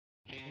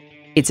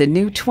It's a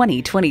new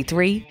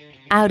 2023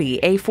 Audi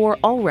A4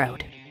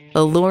 Allroad.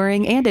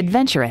 Alluring and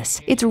adventurous,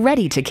 it's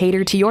ready to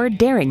cater to your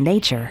daring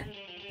nature.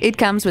 It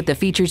comes with the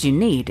features you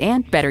need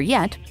and, better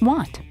yet,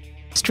 want.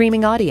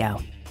 Streaming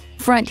audio,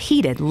 front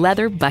heated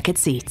leather bucket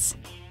seats,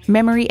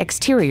 memory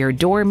exterior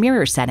door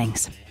mirror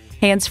settings,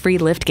 hands-free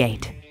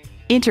liftgate,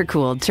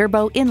 intercooled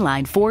turbo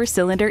inline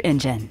 4-cylinder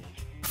engine,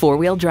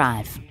 4-wheel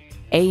drive,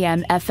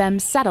 AM/FM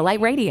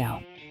satellite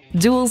radio,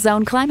 dual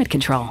zone climate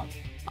control,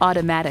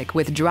 automatic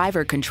with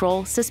driver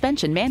control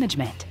suspension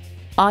management,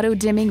 auto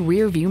dimming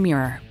rear view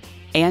mirror,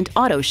 and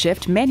auto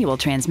shift manual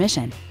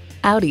transmission.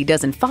 Audi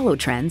doesn't follow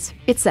trends,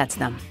 it sets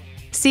them.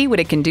 See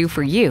what it can do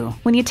for you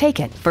when you take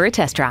it for a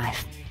test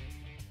drive.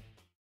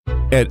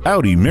 At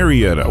Audi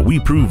Marietta, we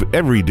prove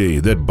every day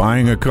that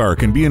buying a car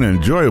can be an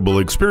enjoyable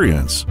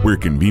experience. We're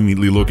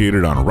conveniently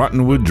located on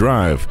Rottenwood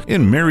Drive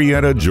in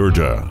Marietta,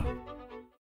 Georgia.